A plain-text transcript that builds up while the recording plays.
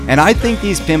And I think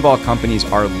these pinball companies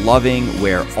are loving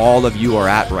where all of you are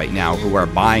at right now who are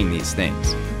buying these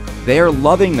things. They are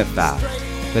loving the fact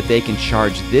that they can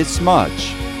charge this much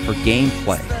for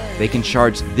gameplay. They can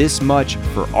charge this much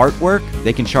for artwork.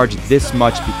 They can charge this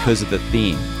much because of the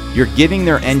theme. You're giving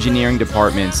their engineering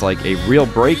departments like a real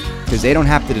break because they don't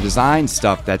have to design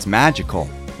stuff that's magical.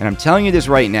 And I'm telling you this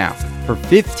right now, for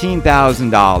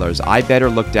 $15,000, I better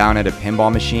look down at a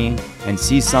pinball machine and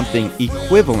see something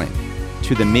equivalent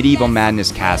to the Medieval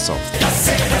Madness Castle.